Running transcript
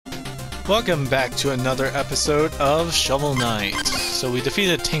Welcome back to another episode of Shovel Knight. So we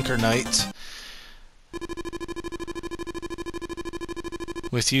defeated Tinker Knight.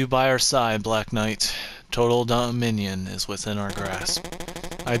 With you by our side, Black Knight, total dominion is within our grasp.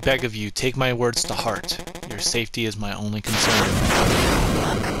 I beg of you, take my words to heart. Your safety is my only concern.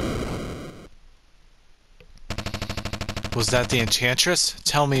 Was that the Enchantress?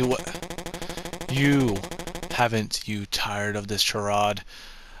 Tell me what... You haven't you tired of this charade?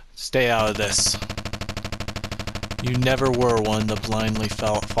 Stay out of this. You never were one to blindly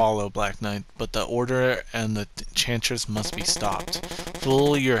follow, Black Knight, but the Order and the Enchantress must be stopped.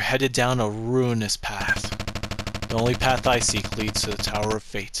 Fool, you're headed down a ruinous path. The only path I seek leads to the Tower of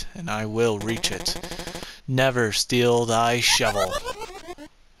Fate, and I will reach it. Never steal thy shovel.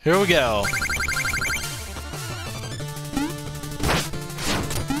 Here we go.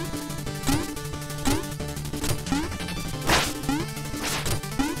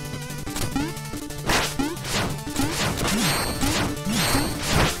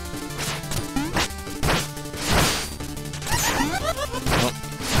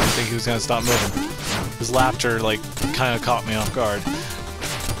 He was gonna stop moving. His laughter, like, kind of caught me off guard.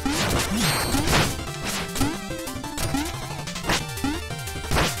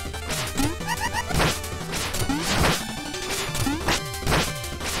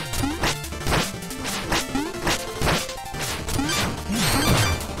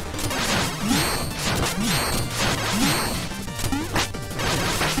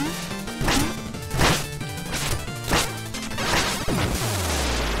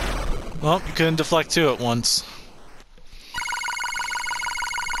 Well, you couldn't deflect two at once.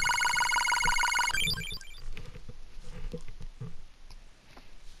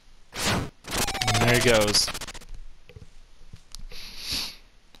 And there he goes.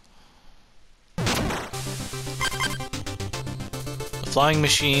 The Flying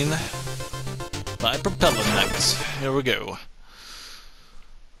Machine by Propeller Knight. Here we go.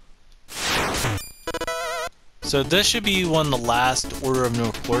 So this should be one of the last Order of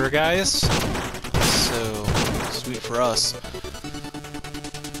No Quarter guys. So sweet for us.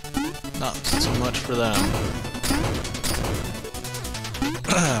 Not so much for them.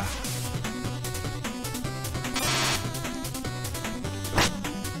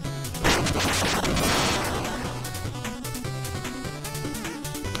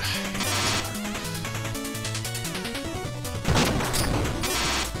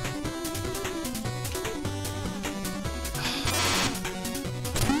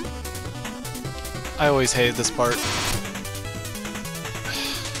 I always hated this part.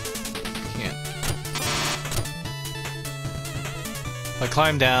 Can't. If I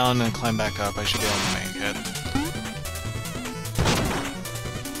climb down and climb back up, I should be able to make it.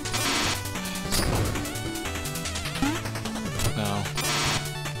 No.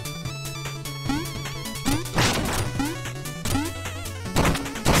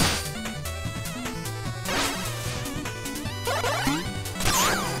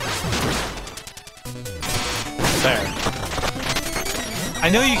 There. I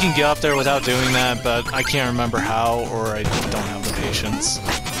know you can get up there without doing that, but I can't remember how, or I don't have the patience.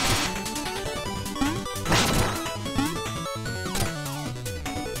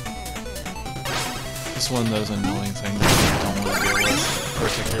 It's one of those annoying things that I don't want to deal with,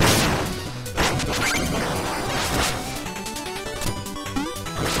 particularly.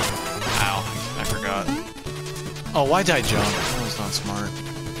 Ow, I forgot. Oh, why did I jump? That was not smart.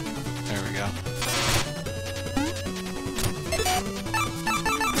 There we go.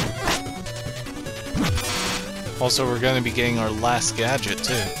 Also, we're going to be getting our last gadget,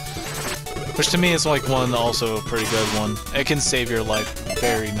 too. Which to me is like one, also a pretty good one. It can save your life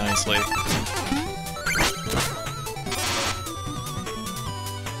very nicely.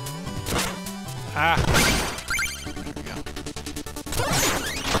 Ah! There we go.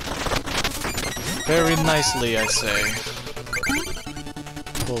 Very nicely, I say.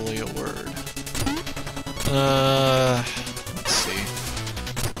 Fully a word. Let's see.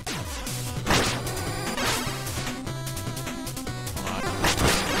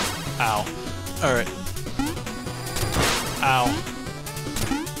 Ow. Alright. Ow.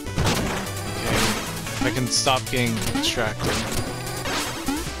 Okay. I can stop getting distracted.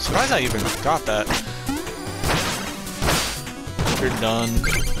 Surprised I even got that. You're done.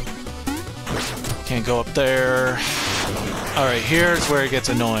 Can't go up there. Alright, here's where it gets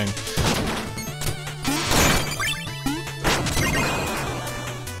annoying.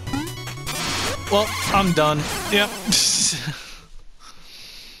 Well, I'm done. Yep.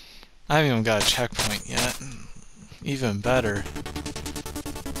 I haven't even got a checkpoint yet. Even better.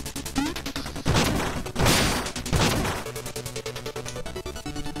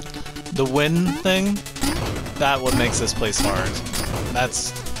 The win thing, that what makes this place hard.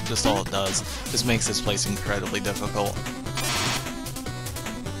 That's just all it does. Just makes this place incredibly difficult.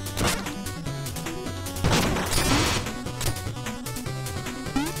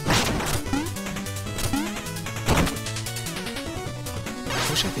 I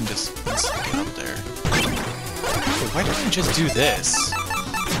wish I can just get up there. Wait, why didn't I just do this?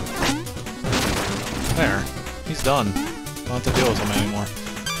 There. He's done. Don't have to deal with him anymore.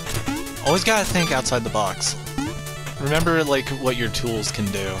 Always gotta think outside the box. Remember, like, what your tools can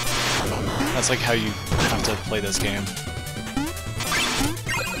do. That's like how you have to play this game.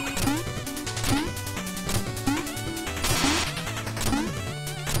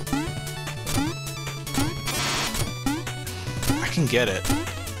 I can get it.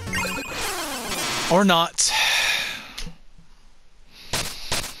 Or not.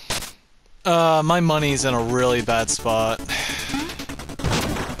 My money's in a really bad spot.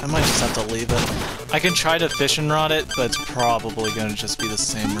 I might just have to leave it. I can try to fishing rod it, but it's probably gonna just be the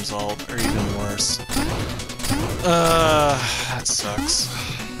same result, or even worse. That sucks.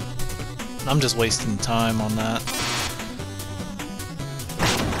 I'm just wasting time on that.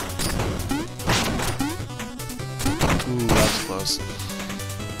 Ooh, that was close.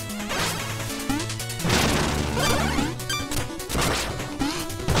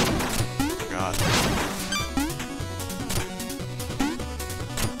 God.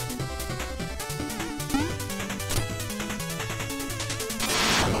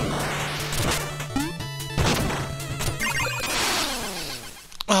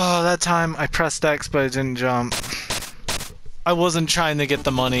 Oh, that time I pressed X, but it didn't jump. I wasn't trying to get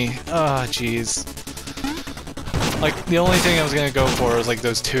the money. Oh, jeez. Like, the only thing I was gonna go for was, like,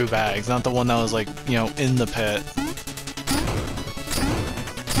 those 2 bags, not the one that was, like, you know, in the pit.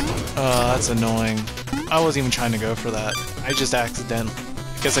 That's annoying. I wasn't even trying to go for that. I just accidentally...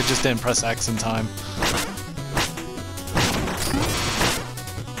 I guess I just didn't press X in time.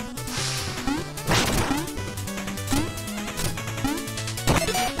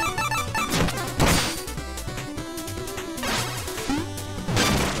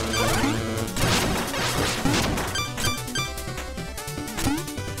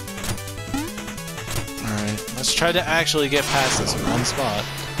 Alright, let's try to actually get past this one spot.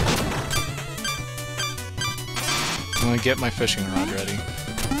 I'm gonna get my fishing rod ready.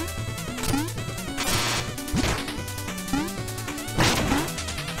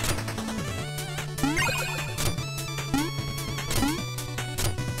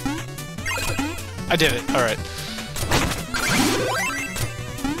 I did it! Alright.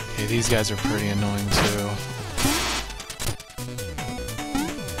 Okay, these guys are pretty annoying too.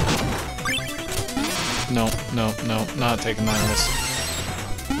 No, no, no, not taking that risk.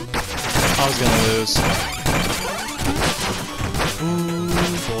 I was gonna lose. Ooh,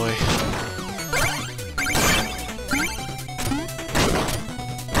 boy.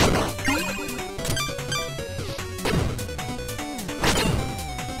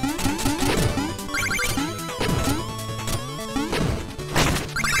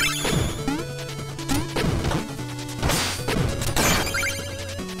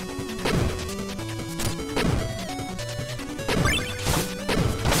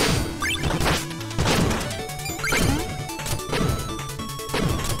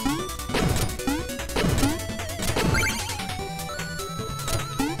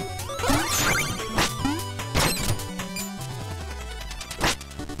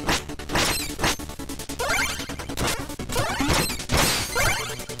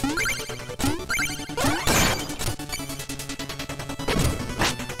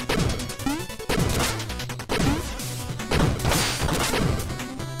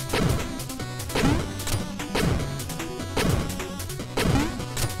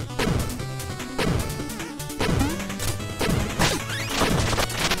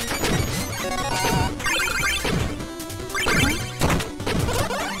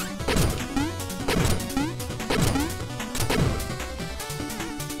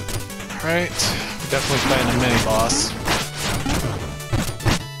 Alright, we're definitely fighting a mini-boss.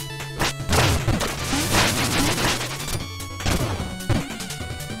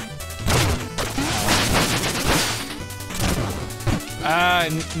 I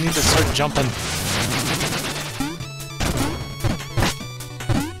need to start jumping.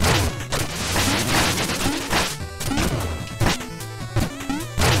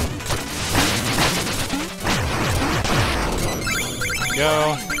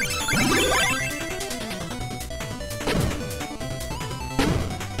 Go.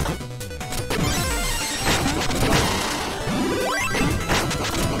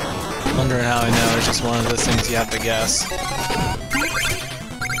 Wondering how I know, it's just one of those things you have to guess.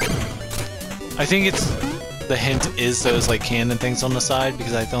 I think it's the hint is those like cannon things on the side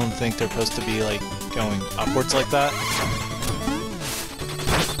because I don't think they're supposed to be like going upwards like that.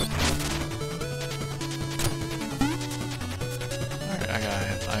 Alright, I got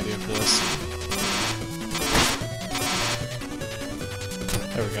an idea for this.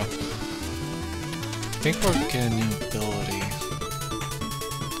 There we go. I think we're getting a new ability.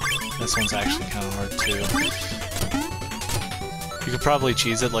 This one's actually kind of hard too. You could probably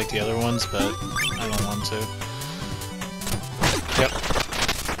cheese it like the other ones, but I don't want to. Yep.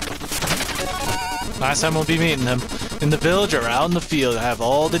 Last time we'll be meeting them. In the village or out in the field, I have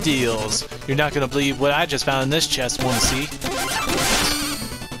all the deals. You're not gonna believe what I just found in this chest, wanna see?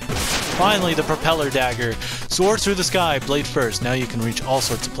 Finally, the propeller dagger. Soar through the sky, blade first. Now you can reach all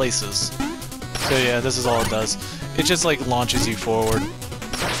sorts of places. So yeah, this is all it does. It just like launches you forward.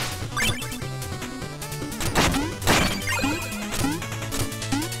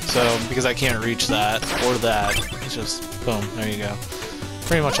 So, because I can't reach that, or that, it's just, boom, there you go.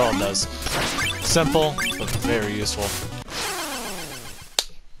 Pretty much all it does. Simple, but very useful.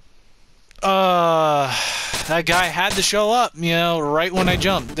 That guy had to show up, you know, right when I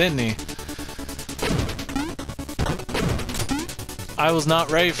jumped, didn't he? I was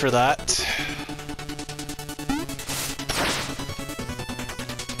not ready for that.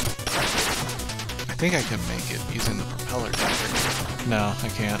 I think I can make it using the propeller dagger. No, I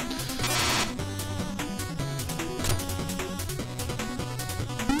can't.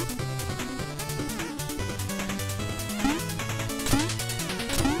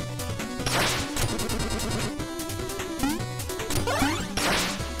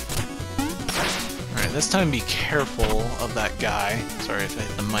 Alright, this time be careful of that guy. Sorry if I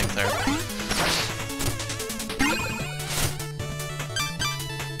hit the mic there.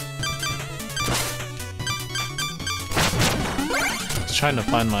 Trying to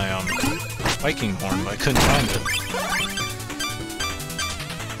find my Viking horn, but I couldn't find it.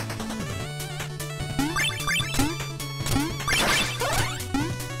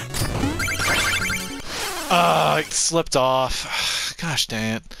 It slipped off. Gosh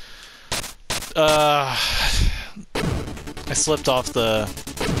dang it. I slipped off the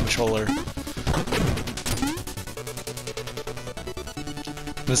controller.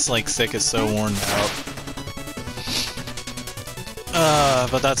 This like stick is so worn out.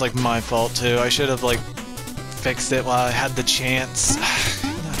 But that's like my fault too. I should have like fixed it while I had the chance.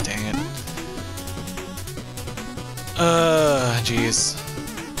 God dang it. Jeez.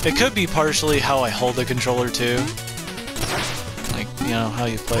 It could be partially how I hold the controller too. Like, you know, how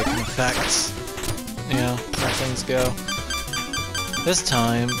you play can affect, you know, how things go. This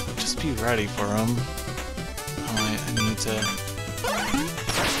time, just be ready for them. Oh, I need to...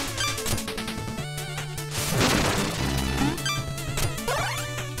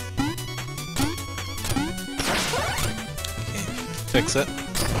 Fix it. There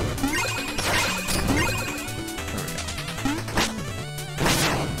we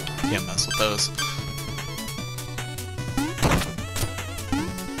go. Can't mess with those.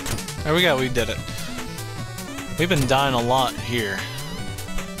 There we go, we did it. We've been dying a lot here.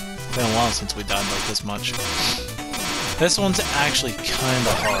 It's been a while since we died like this much. This one's actually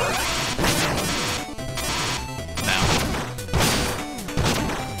kinda hard.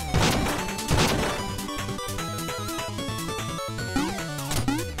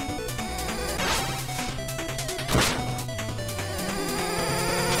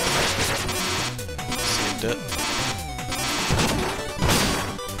 It.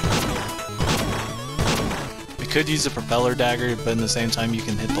 You could use a propeller dagger, but in the same time you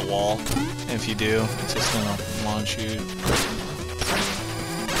can hit the wall. And if you do, it's just gonna launch you.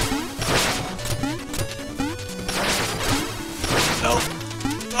 No!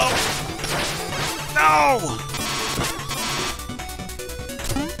 No! No!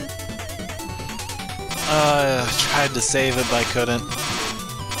 I tried to save it, but I couldn't.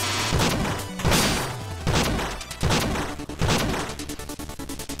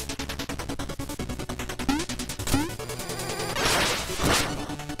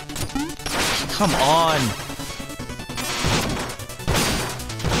 Come on!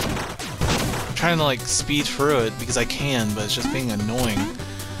 I'm trying to like speed through it because I can, but it's just being annoying. Oh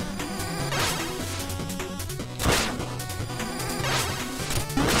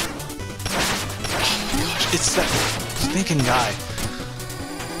my gosh, it's that stinking guy.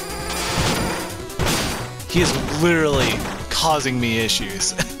 He is literally causing me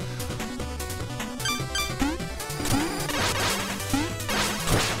issues.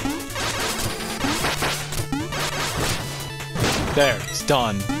 There, it's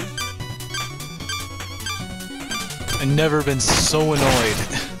done. I've never been so annoyed.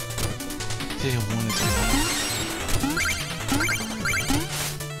 didn't want to do that.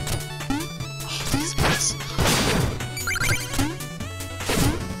 Oh, these guys.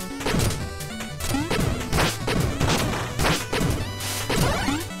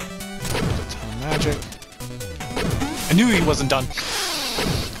 Magic. I knew he wasn't done.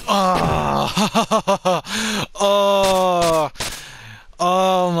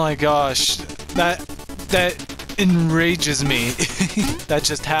 Oh my gosh. That enrages me. That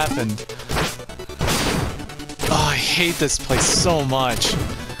just happened. Oh, I hate this place so much.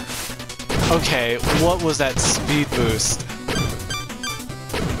 Okay, what was that speed boost?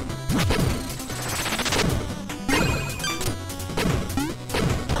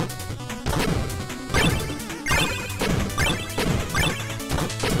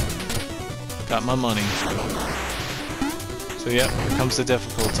 Got my money. So yeah, here comes the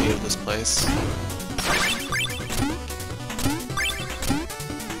difficulty of this place.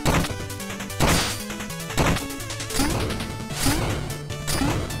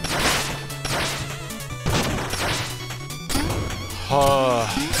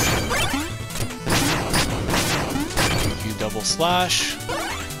 You double slash.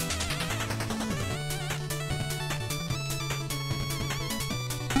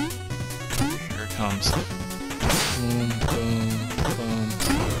 Here it comes. Boom, boom, boom.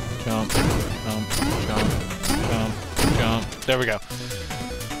 Jump, jump, jump, jump, jump. There we go.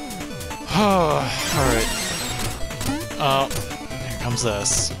 Alright. Oh, here comes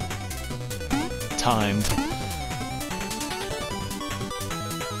this. Timed.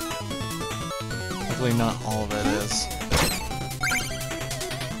 Hopefully not all of it is.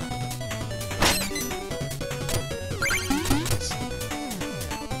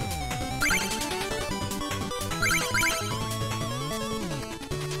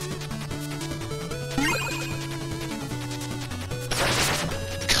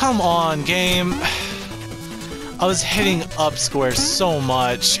 Come on, game. I was hitting up square so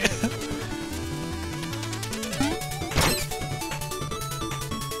much.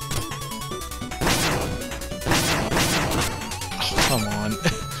 Oh, come on.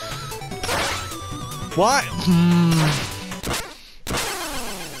 What?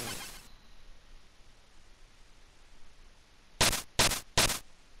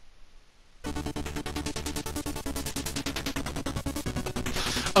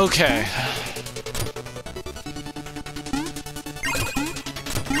 Okay.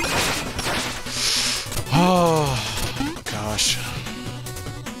 Oh, gosh.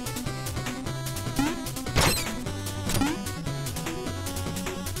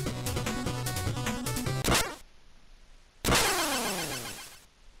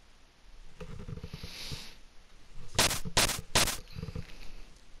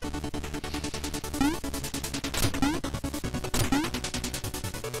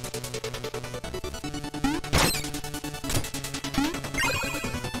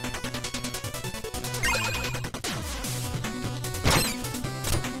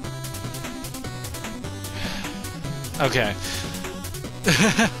 Okay.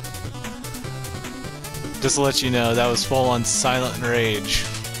 Just to let you know, that was full on silent rage.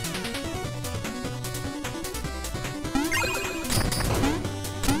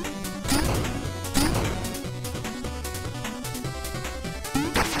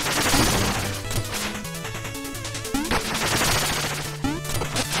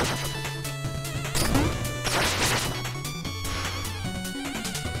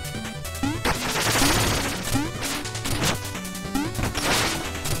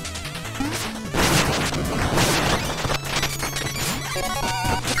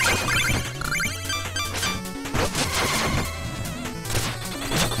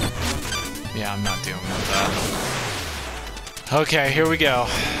 Yeah, I'm not dealing with that. Okay, here we go.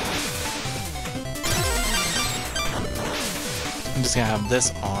 I'm just gonna have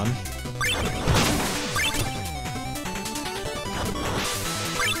this on.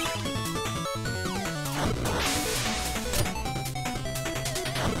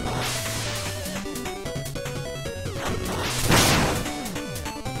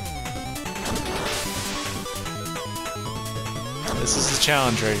 This is the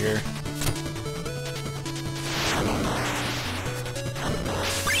challenge right here.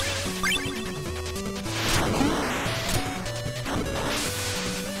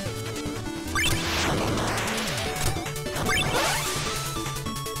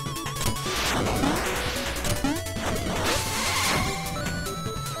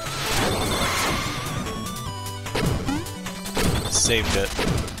 Saved it.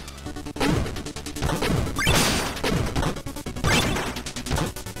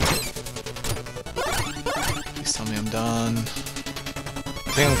 Please tell me I'm done.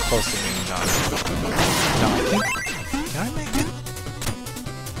 I think I'm close to being done. No, I think... Can I make it?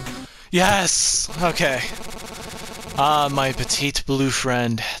 Yes! Okay. Ah, my petite blue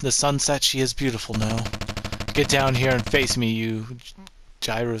friend. The sunset, she is beautiful now. Get down here and face me, you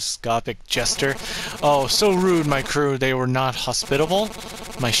gyroscopic jester. Oh, so rude, my crew. They were not hospitable.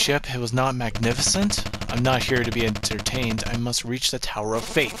 My ship, it was not magnificent. I'm not here to be entertained. I must reach the Tower of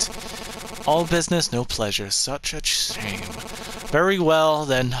Fate. All business, no pleasure. Such a shame. Very well,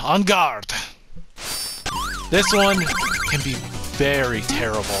 then, en garde! This one can be very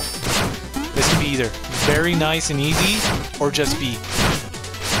terrible. This can be either very nice and easy, or just be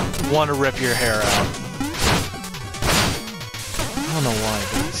want to rip your hair out. I don't know why,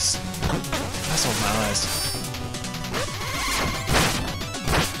 but that's so nice.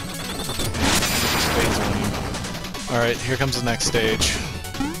 Alright, here comes the next stage.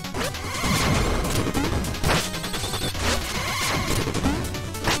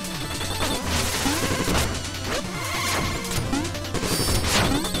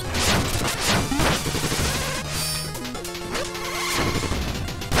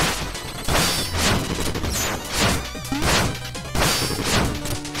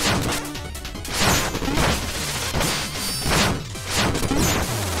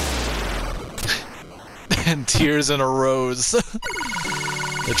 And tears in a rose.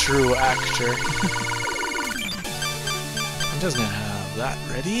 The true actor. I'm just gonna have that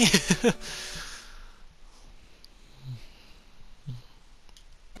ready.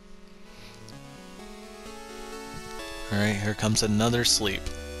 Alright, here comes another sleep.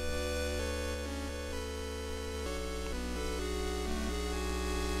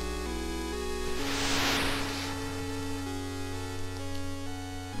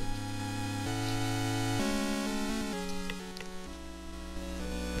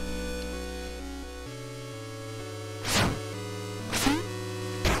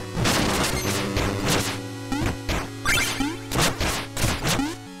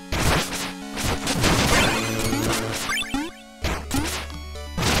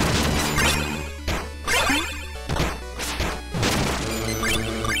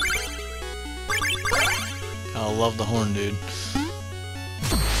 I love the horn, dude.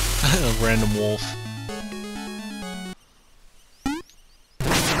 A random wolf.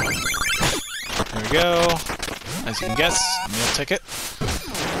 There we go. As you can guess, meal ticket.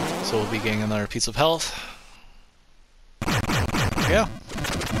 So we'll be getting another piece of health. There we go.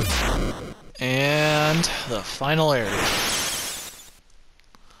 And the final area.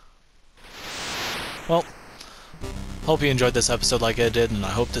 Well, hope you enjoyed this episode like I did, and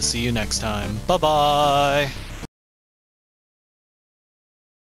I hope to see you next time. Bye-bye!